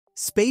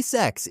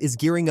SpaceX is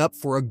gearing up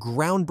for a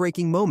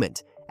groundbreaking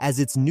moment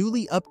as its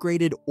newly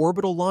upgraded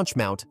Orbital Launch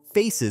Mount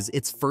faces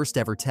its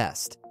first-ever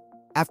test.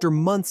 After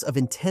months of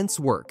intense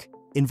work,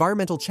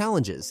 environmental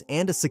challenges,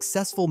 and a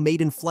successful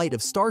maiden flight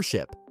of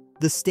Starship,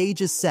 the stage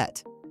is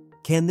set.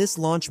 Can this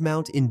launch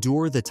mount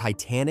endure the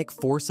titanic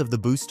force of the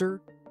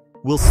booster?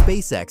 Will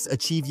SpaceX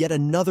achieve yet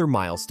another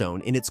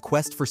milestone in its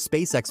quest for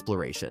space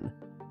exploration?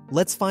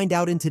 Let's find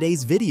out in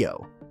today's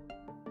video.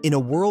 In a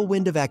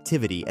whirlwind of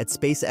activity at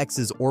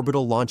SpaceX's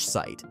orbital launch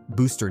site,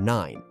 Booster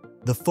 9,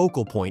 the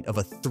focal point of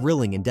a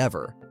thrilling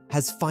endeavor,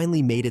 has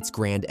finally made its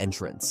grand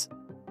entrance.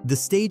 The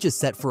stage is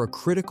set for a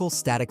critical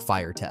static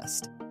fire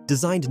test,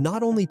 designed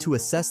not only to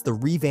assess the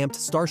revamped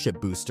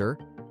Starship booster,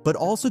 but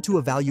also to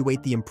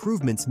evaluate the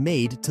improvements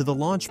made to the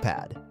launch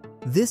pad.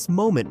 This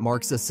moment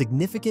marks a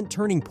significant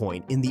turning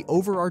point in the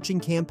overarching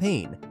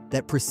campaign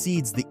that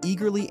precedes the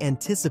eagerly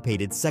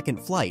anticipated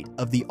second flight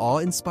of the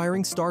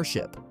awe-inspiring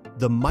Starship,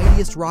 the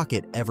mightiest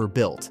rocket ever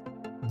built.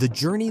 The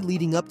journey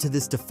leading up to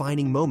this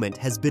defining moment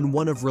has been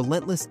one of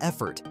relentless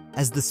effort,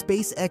 as the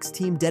SpaceX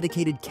team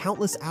dedicated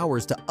countless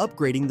hours to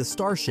upgrading the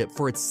Starship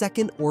for its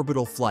second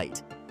orbital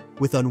flight.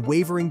 With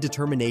unwavering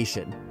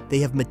determination, they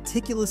have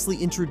meticulously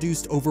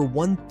introduced over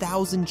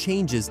 1,000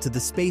 changes to the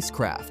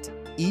spacecraft,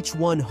 each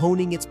one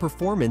honing its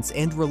performance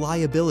and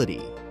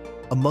reliability.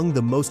 Among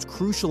the most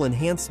crucial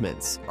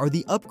enhancements are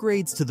the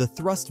upgrades to the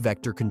thrust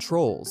vector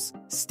controls,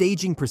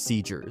 staging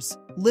procedures,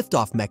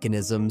 liftoff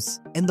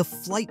mechanisms, and the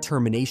flight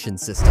termination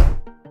system.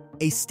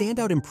 A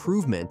standout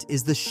improvement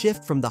is the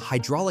shift from the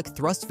hydraulic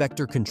thrust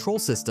vector control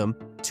system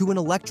to an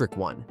electric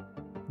one.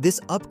 This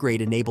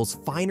upgrade enables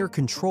finer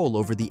control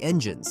over the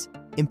engines,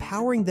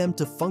 empowering them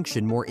to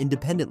function more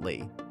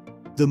independently.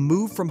 The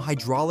move from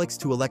hydraulics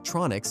to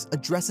electronics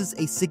addresses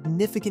a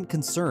significant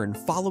concern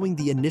following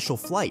the initial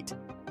flight,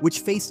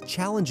 which faced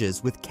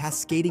challenges with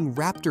cascading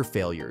Raptor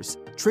failures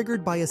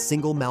triggered by a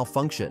single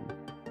malfunction.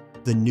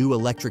 The new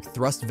electric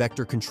thrust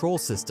vector control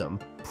system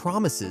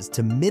promises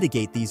to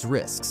mitigate these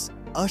risks,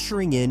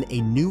 ushering in a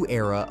new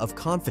era of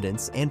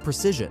confidence and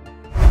precision.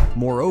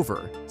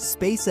 Moreover,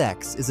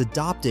 SpaceX is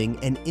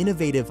adopting an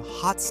innovative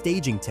hot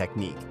staging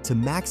technique to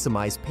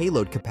maximize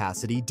payload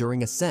capacity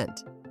during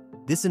ascent.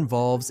 This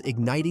involves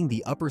igniting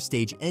the upper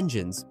stage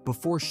engines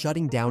before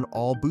shutting down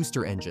all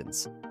booster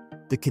engines.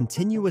 The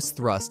continuous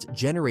thrust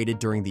generated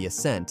during the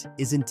ascent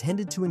is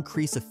intended to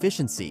increase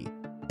efficiency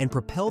and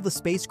propel the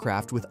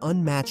spacecraft with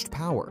unmatched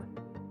power.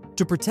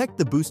 To protect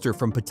the booster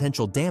from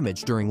potential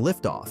damage during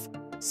liftoff,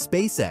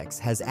 SpaceX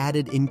has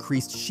added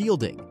increased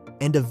shielding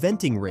and a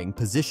venting ring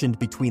positioned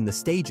between the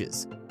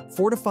stages,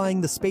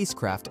 fortifying the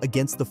spacecraft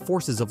against the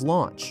forces of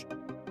launch.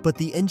 But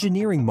the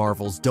engineering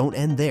marvels don't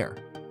end there.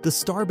 The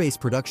Starbase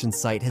production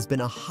site has been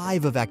a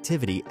hive of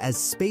activity as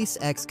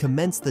SpaceX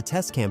commenced the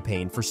test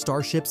campaign for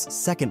Starship's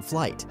second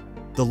flight.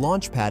 The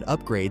launch pad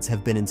upgrades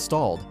have been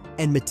installed,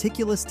 and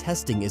meticulous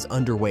testing is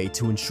underway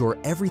to ensure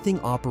everything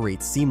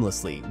operates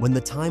seamlessly when the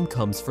time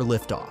comes for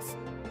liftoff.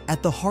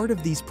 At the heart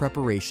of these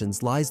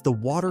preparations lies the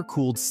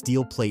water-cooled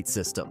steel plate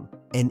system,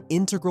 an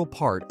integral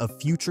part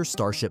of future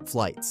Starship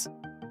flights.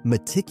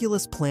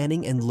 Meticulous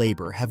planning and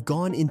labor have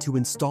gone into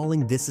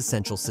installing this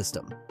essential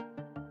system.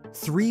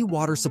 3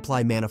 water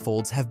supply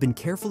manifolds have been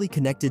carefully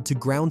connected to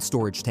ground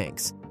storage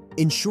tanks,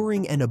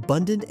 ensuring an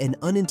abundant and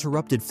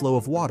uninterrupted flow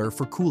of water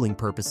for cooling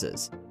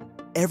purposes.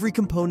 Every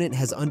component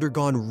has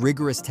undergone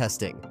rigorous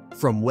testing,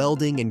 from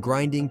welding and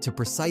grinding to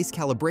precise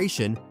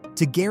calibration,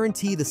 to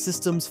guarantee the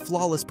system's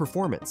flawless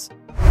performance.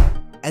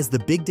 As the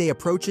big day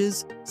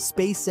approaches,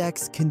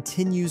 SpaceX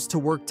continues to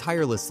work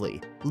tirelessly,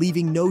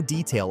 leaving no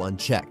detail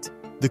unchecked.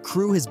 The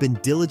crew has been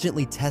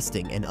diligently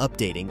testing and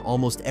updating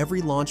almost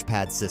every launch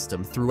pad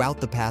system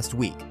throughout the past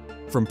week,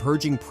 from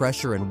purging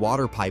pressure and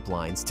water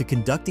pipelines to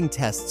conducting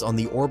tests on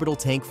the orbital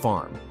tank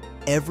farm.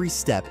 Every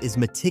step is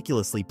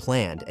meticulously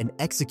planned and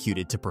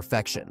executed to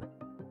perfection.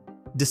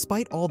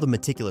 Despite all the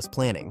meticulous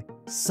planning,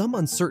 some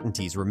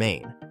uncertainties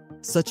remain,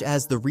 such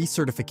as the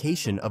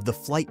recertification of the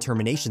flight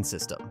termination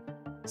system.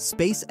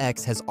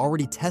 SpaceX has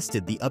already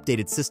tested the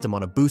updated system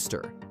on a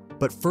booster,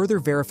 but further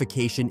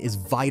verification is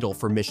vital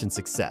for mission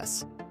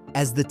success.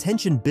 As the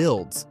tension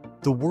builds,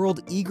 the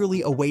world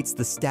eagerly awaits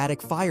the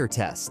static fire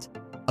test,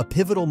 a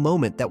pivotal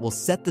moment that will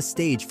set the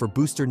stage for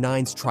Booster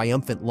 9's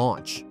triumphant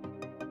launch.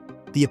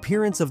 The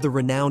appearance of the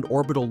renowned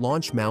Orbital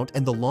Launch Mount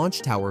and the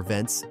launch tower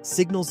vents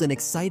signals an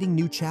exciting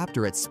new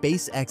chapter at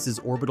SpaceX's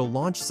orbital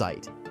launch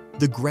site.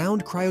 The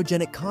ground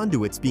cryogenic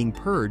conduits being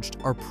purged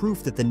are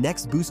proof that the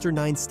next Booster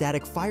 9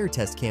 static fire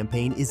test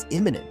campaign is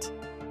imminent.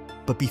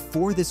 But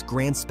before this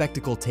grand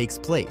spectacle takes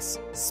place,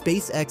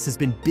 SpaceX has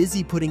been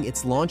busy putting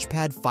its launch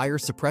pad fire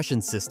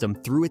suppression system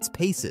through its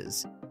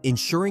paces,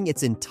 ensuring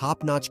it's in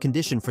top-notch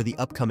condition for the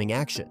upcoming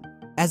action.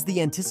 As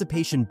the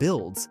anticipation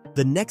builds,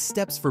 the next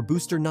steps for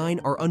Booster 9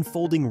 are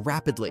unfolding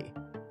rapidly.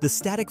 The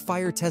static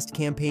fire test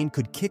campaign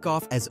could kick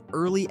off as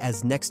early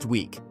as next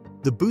week.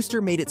 The booster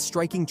made its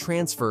striking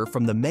transfer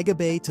from the Mega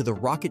Bay to the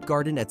Rocket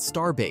Garden at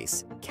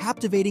Starbase,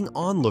 captivating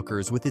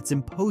onlookers with its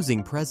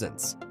imposing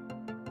presence.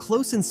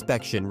 Close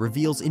inspection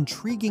reveals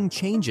intriguing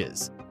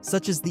changes,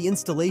 such as the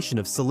installation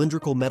of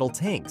cylindrical metal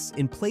tanks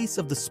in place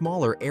of the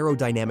smaller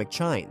aerodynamic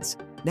chines,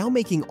 now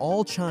making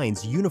all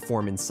chines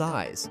uniform in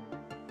size.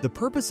 The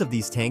purpose of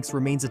these tanks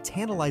remains a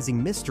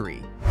tantalizing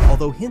mystery,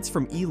 although hints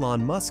from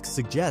Elon Musk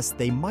suggest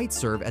they might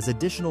serve as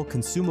additional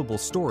consumable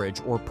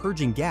storage or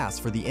purging gas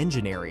for the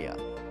engine area.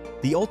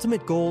 The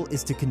ultimate goal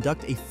is to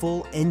conduct a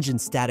full engine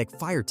static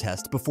fire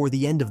test before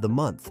the end of the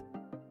month.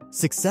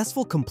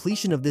 Successful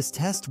completion of this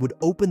test would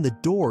open the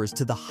doors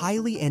to the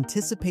highly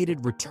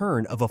anticipated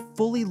return of a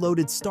fully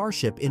loaded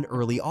Starship in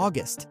early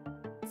August,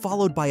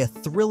 followed by a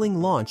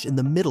thrilling launch in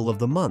the middle of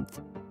the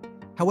month.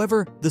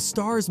 However, the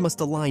stars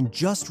must align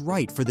just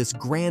right for this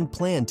grand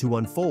plan to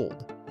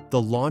unfold.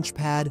 The launch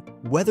pad,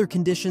 weather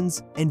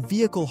conditions, and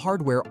vehicle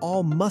hardware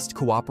all must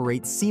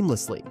cooperate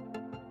seamlessly.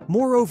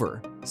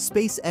 Moreover,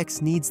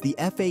 SpaceX needs the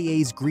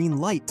FAA's green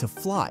light to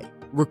fly,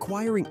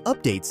 requiring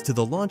updates to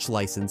the launch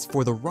license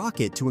for the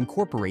rocket to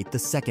incorporate the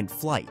second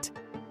flight.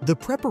 The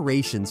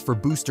preparations for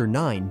Booster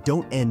 9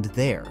 don't end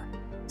there.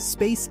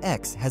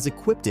 SpaceX has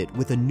equipped it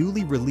with a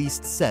newly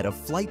released set of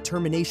flight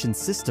termination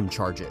system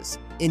charges,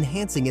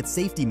 enhancing its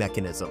safety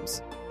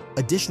mechanisms.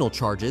 Additional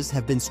charges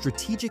have been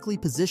strategically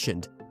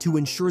positioned to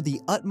ensure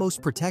the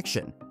utmost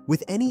protection,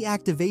 with any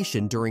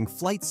activation during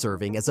flight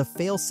serving as a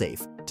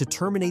failsafe to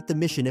terminate the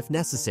mission if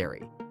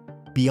necessary.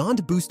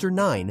 Beyond Booster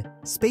 9,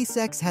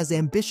 SpaceX has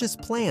ambitious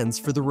plans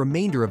for the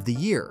remainder of the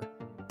year.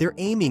 They're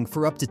aiming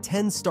for up to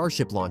 10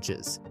 Starship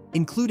launches,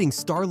 including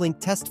Starlink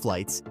test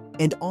flights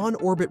and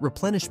on-orbit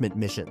replenishment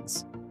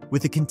missions.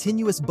 With a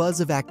continuous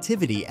buzz of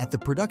activity at the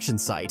production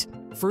site,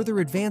 further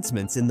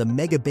advancements in the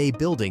Mega Bay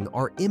building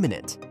are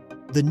imminent.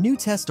 The new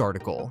test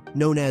article,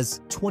 known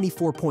as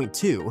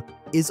 24.2,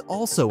 is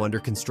also under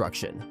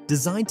construction,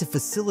 designed to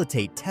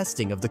facilitate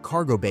testing of the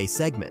cargo bay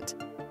segment.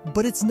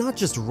 But it's not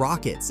just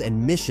rockets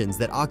and missions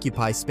that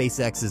occupy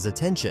SpaceX's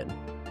attention.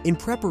 In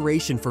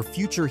preparation for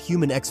future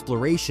human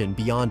exploration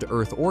beyond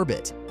Earth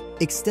orbit,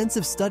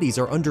 extensive studies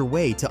are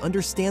underway to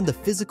understand the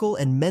physical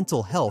and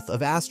mental health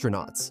of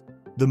astronauts.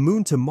 The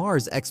Moon to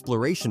Mars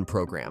exploration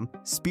program,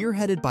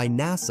 spearheaded by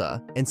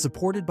NASA and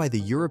supported by the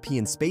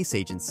European Space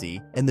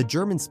Agency and the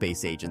German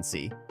Space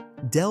Agency,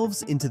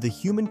 delves into the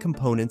human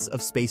components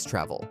of space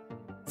travel.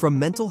 From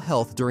mental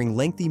health during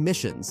lengthy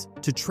missions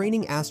to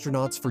training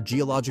astronauts for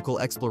geological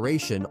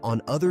exploration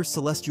on other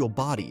celestial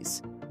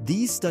bodies,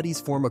 these studies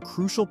form a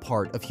crucial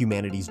part of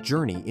humanity's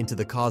journey into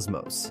the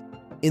cosmos.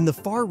 In the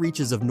far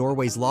reaches of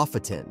Norway's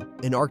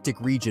Lofoten, an Arctic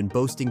region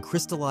boasting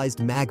crystallized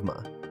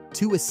magma,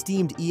 two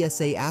esteemed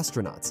ESA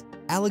astronauts,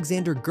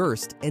 Alexander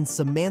Gerst and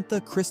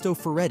Samantha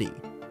Cristoforetti,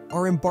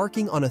 are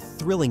embarking on a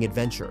thrilling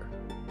adventure.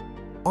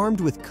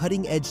 Armed with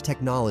cutting-edge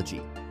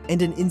technology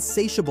and an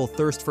insatiable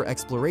thirst for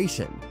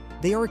exploration,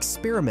 they are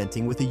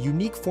experimenting with a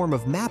unique form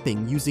of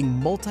mapping using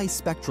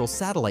multispectral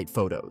satellite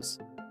photos.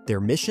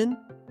 Their mission?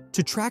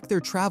 To track their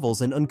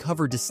travels and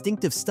uncover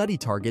distinctive study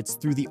targets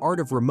through the art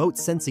of remote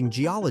sensing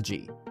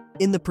geology.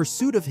 In the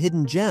pursuit of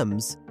hidden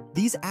gems,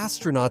 these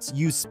astronauts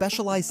use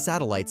specialized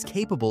satellites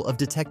capable of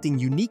detecting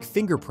unique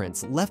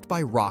fingerprints left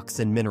by rocks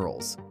and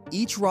minerals.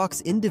 Each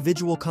rock's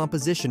individual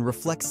composition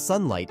reflects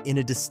sunlight in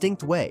a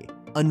distinct way,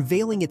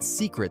 unveiling its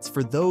secrets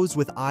for those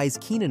with eyes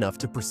keen enough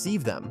to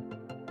perceive them.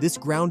 This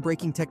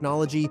groundbreaking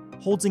technology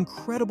holds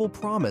incredible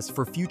promise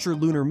for future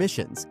lunar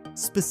missions,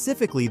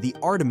 specifically the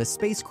Artemis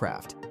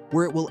spacecraft,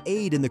 where it will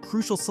aid in the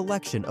crucial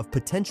selection of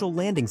potential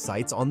landing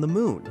sites on the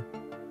Moon.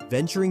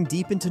 Venturing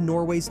deep into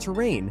Norway's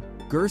terrain,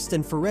 Gerst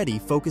and Ferretti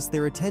focus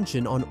their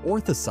attention on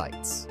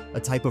orthosites, a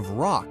type of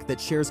rock that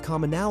shares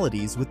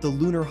commonalities with the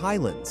lunar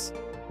highlands.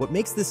 What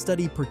makes this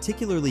study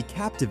particularly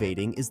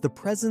captivating is the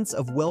presence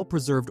of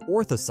well-preserved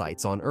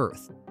orthosites on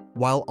Earth,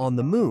 while on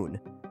the Moon,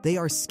 they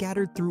are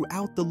scattered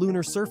throughout the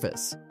lunar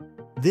surface.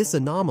 This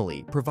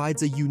anomaly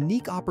provides a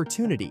unique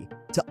opportunity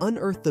to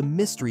unearth the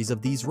mysteries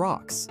of these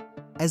rocks,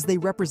 as they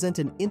represent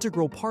an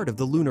integral part of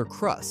the lunar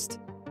crust.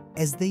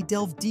 As they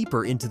delve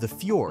deeper into the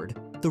fjord,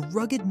 the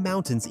rugged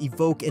mountains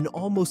evoke an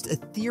almost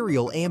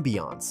ethereal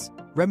ambiance,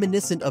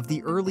 reminiscent of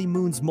the early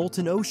Moon's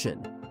molten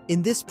ocean.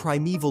 In this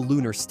primeval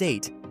lunar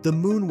state, the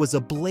Moon was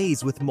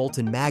ablaze with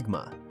molten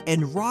magma,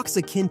 and rocks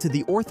akin to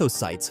the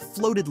orthosites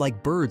floated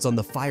like birds on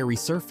the fiery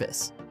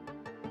surface.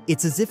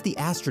 It's as if the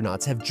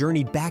astronauts have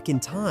journeyed back in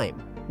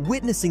time,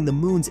 witnessing the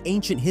Moon's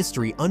ancient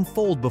history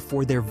unfold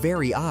before their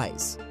very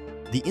eyes.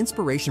 The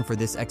inspiration for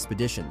this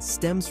expedition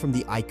stems from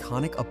the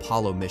iconic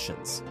Apollo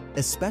missions,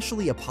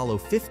 especially Apollo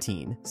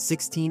 15,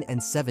 16,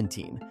 and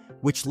 17,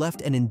 which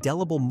left an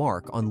indelible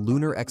mark on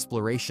lunar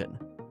exploration.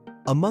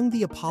 Among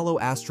the Apollo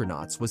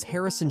astronauts was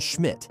Harrison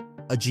Schmitt,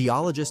 a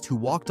geologist who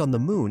walked on the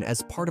Moon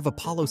as part of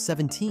Apollo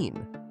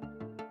 17.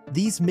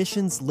 These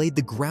missions laid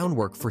the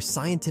groundwork for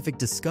scientific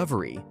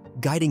discovery,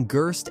 guiding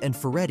Gerst and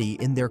Ferretti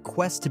in their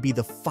quest to be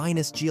the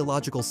finest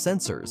geological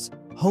sensors,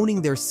 honing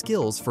their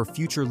skills for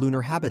future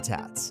lunar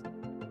habitats.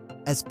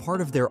 As part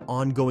of their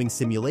ongoing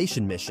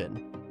simulation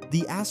mission,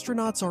 the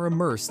astronauts are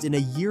immersed in a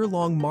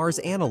year-long Mars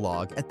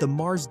analog at the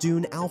Mars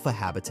Dune Alpha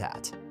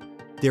habitat.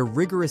 Their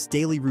rigorous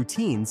daily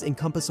routines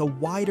encompass a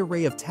wide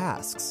array of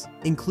tasks,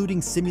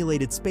 including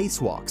simulated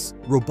spacewalks,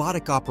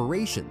 robotic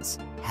operations,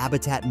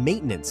 habitat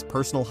maintenance,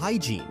 personal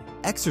hygiene,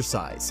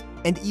 exercise,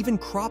 and even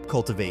crop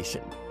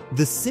cultivation.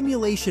 The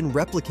simulation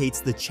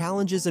replicates the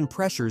challenges and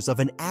pressures of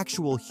an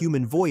actual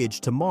human voyage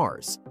to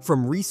Mars,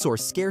 from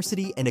resource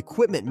scarcity and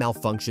equipment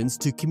malfunctions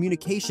to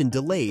communication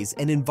delays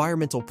and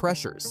environmental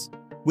pressures.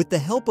 With the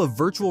help of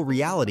virtual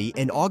reality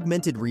and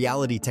augmented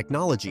reality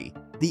technology,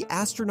 the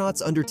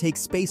astronauts undertake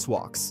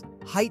spacewalks,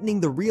 heightening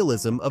the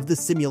realism of the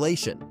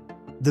simulation.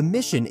 The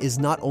mission is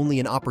not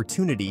only an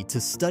opportunity to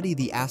study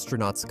the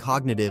astronauts'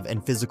 cognitive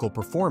and physical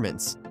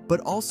performance, but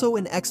also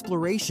an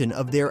exploration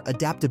of their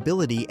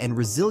adaptability and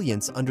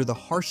resilience under the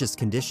harshest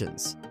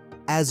conditions.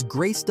 As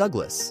Grace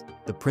Douglas,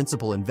 the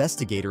principal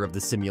investigator of the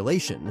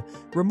simulation,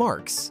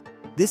 remarks,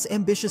 this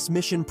ambitious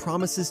mission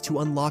promises to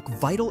unlock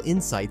vital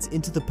insights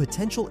into the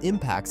potential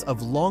impacts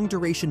of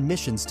long-duration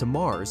missions to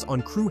Mars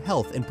on crew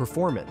health and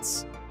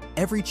performance.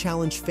 Every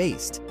challenge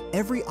faced,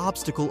 every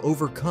obstacle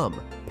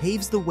overcome,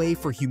 paves the way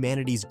for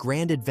humanity's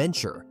grand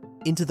adventure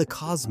into the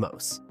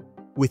cosmos.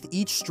 With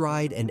each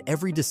stride and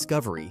every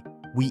discovery,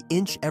 we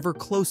inch ever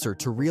closer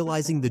to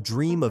realizing the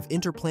dream of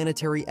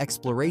interplanetary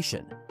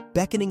exploration,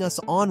 beckoning us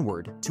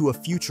onward to a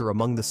future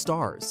among the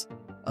stars.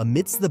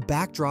 Amidst the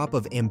backdrop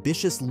of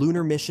ambitious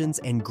lunar missions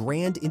and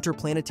grand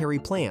interplanetary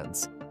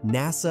plans,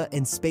 NASA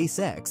and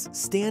SpaceX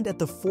stand at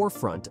the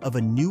forefront of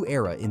a new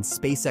era in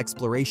space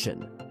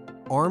exploration.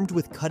 Armed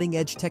with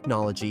cutting-edge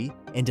technology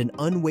and an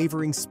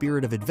unwavering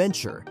spirit of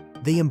adventure,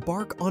 they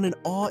embark on an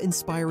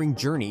awe-inspiring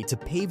journey to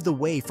pave the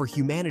way for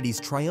humanity's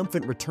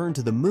triumphant return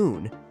to the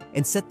Moon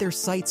and set their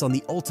sights on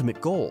the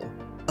ultimate goal,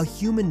 a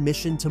human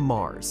mission to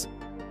Mars.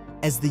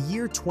 As the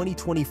year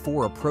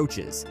 2024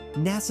 approaches,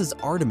 NASA's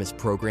Artemis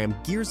program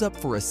gears up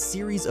for a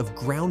series of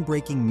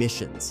groundbreaking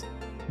missions.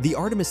 The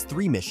Artemis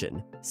 3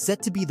 mission,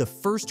 set to be the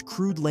first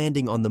crewed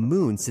landing on the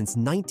Moon since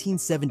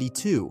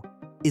 1972,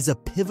 is a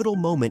pivotal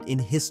moment in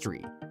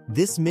history.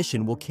 This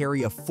mission will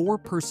carry a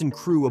 4-person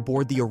crew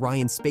aboard the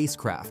Orion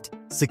spacecraft,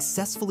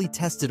 successfully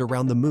tested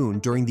around the Moon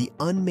during the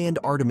unmanned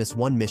Artemis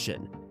 1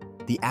 mission.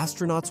 The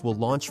astronauts will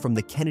launch from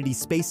the Kennedy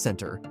Space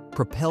Center,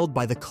 propelled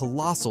by the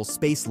colossal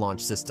Space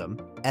Launch System,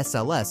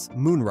 SLS,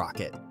 moon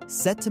rocket,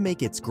 set to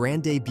make its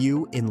grand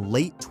debut in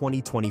late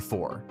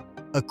 2024.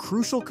 A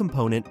crucial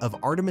component of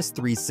Artemis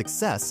 3's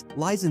success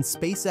lies in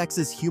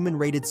SpaceX's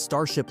human-rated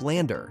Starship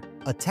lander,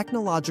 a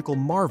technological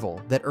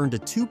marvel that earned a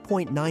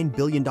 $2.9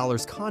 billion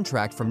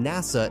contract from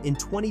NASA in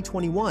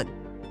 2021.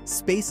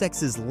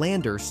 SpaceX's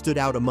lander stood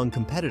out among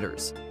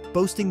competitors,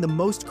 boasting the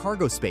most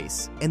cargo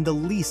space and the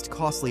least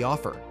costly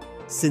offer.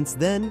 Since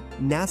then,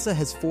 NASA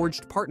has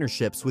forged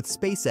partnerships with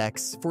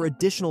SpaceX for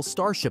additional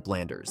Starship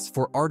landers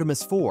for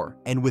Artemis 4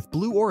 and with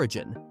Blue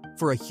Origin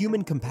for a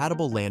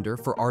human-compatible lander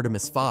for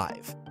Artemis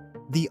 5.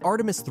 The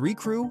Artemis 3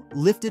 crew,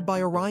 lifted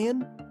by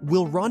Orion,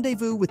 will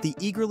rendezvous with the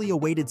eagerly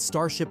awaited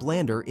Starship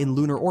lander in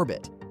lunar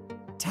orbit.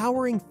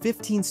 Towering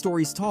 15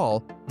 stories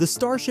tall, the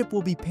Starship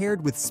will be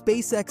paired with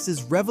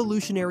SpaceX's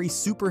revolutionary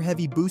Super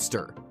Heavy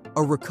booster,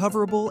 a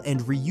recoverable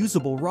and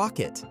reusable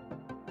rocket.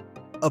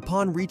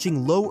 Upon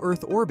reaching low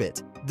Earth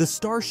orbit, the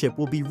Starship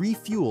will be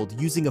refueled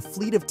using a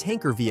fleet of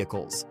tanker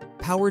vehicles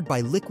powered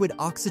by liquid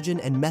oxygen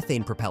and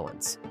methane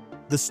propellants.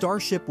 The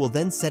Starship will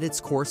then set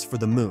its course for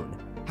the Moon,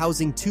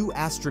 housing 2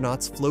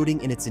 astronauts floating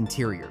in its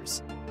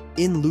interiors.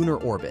 In lunar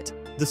orbit,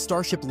 the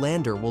Starship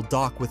lander will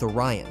dock with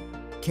Orion,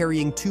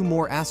 carrying 2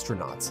 more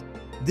astronauts.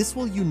 This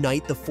will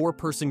unite the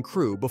 4-person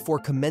crew before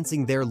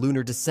commencing their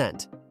lunar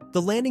descent.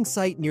 The landing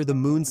site near the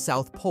Moon's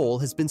south pole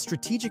has been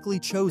strategically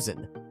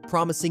chosen,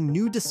 promising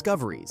new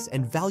discoveries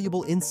and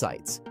valuable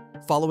insights.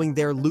 Following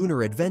their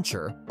lunar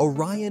adventure,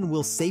 Orion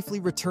will safely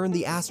return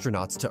the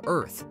astronauts to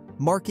Earth,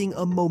 marking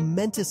a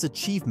momentous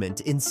achievement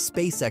in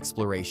space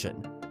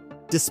exploration.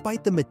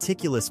 Despite the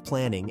meticulous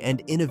planning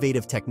and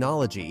innovative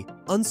technology,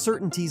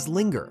 uncertainties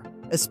linger,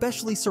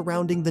 especially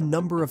surrounding the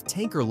number of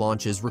tanker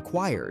launches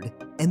required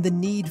and the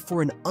need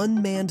for an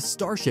unmanned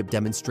Starship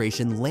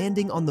demonstration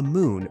landing on the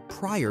Moon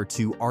prior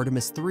to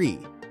Artemis 3.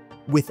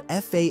 With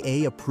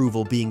FAA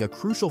approval being a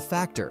crucial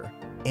factor,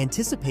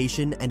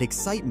 anticipation and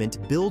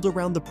excitement build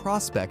around the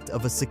prospect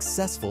of a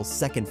successful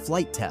second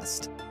flight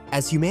test.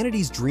 As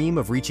humanity's dream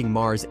of reaching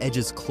Mars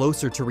edges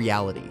closer to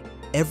reality,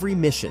 every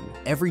mission,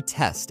 every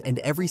test, and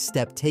every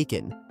step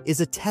taken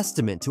is a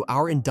testament to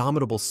our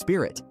indomitable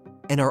spirit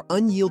and our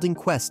unyielding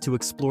quest to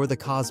explore the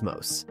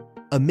cosmos.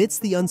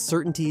 Amidst the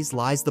uncertainties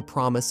lies the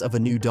promise of a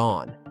new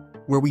dawn,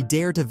 where we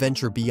dare to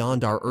venture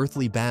beyond our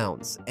earthly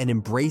bounds and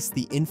embrace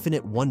the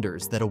infinite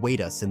wonders that await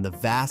us in the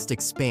vast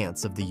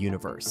expanse of the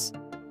universe.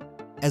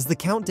 As the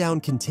countdown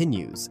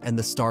continues and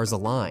the stars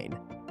align,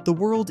 the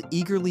world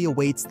eagerly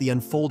awaits the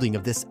unfolding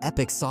of this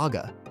epic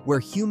saga, where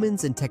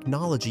humans and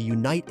technology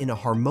unite in a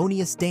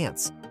harmonious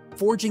dance,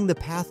 forging the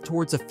path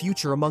towards a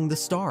future among the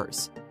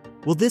stars.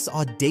 Will this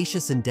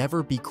audacious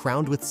endeavor be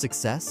crowned with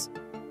success?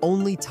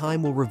 Only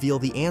time will reveal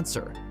the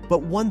answer,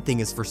 but one thing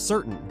is for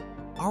certain: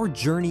 our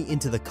journey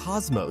into the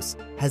cosmos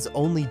has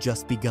only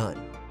just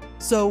begun.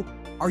 So,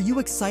 Are you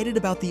excited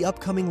about the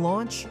upcoming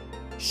launch?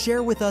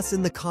 Share with us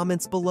in the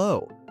comments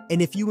below.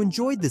 And if you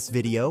enjoyed this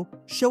video,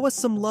 show us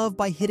some love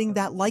by hitting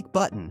that like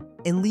button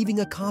and leaving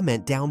a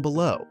comment down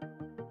below.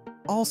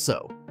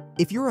 Also,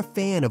 if you're a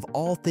fan of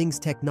all things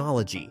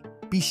technology,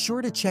 be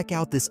sure to check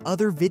out this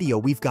other video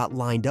we've got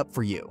lined up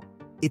for you.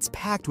 It's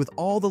packed with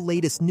all the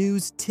latest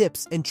news,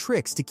 tips, and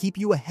tricks to keep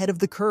you ahead of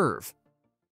the curve.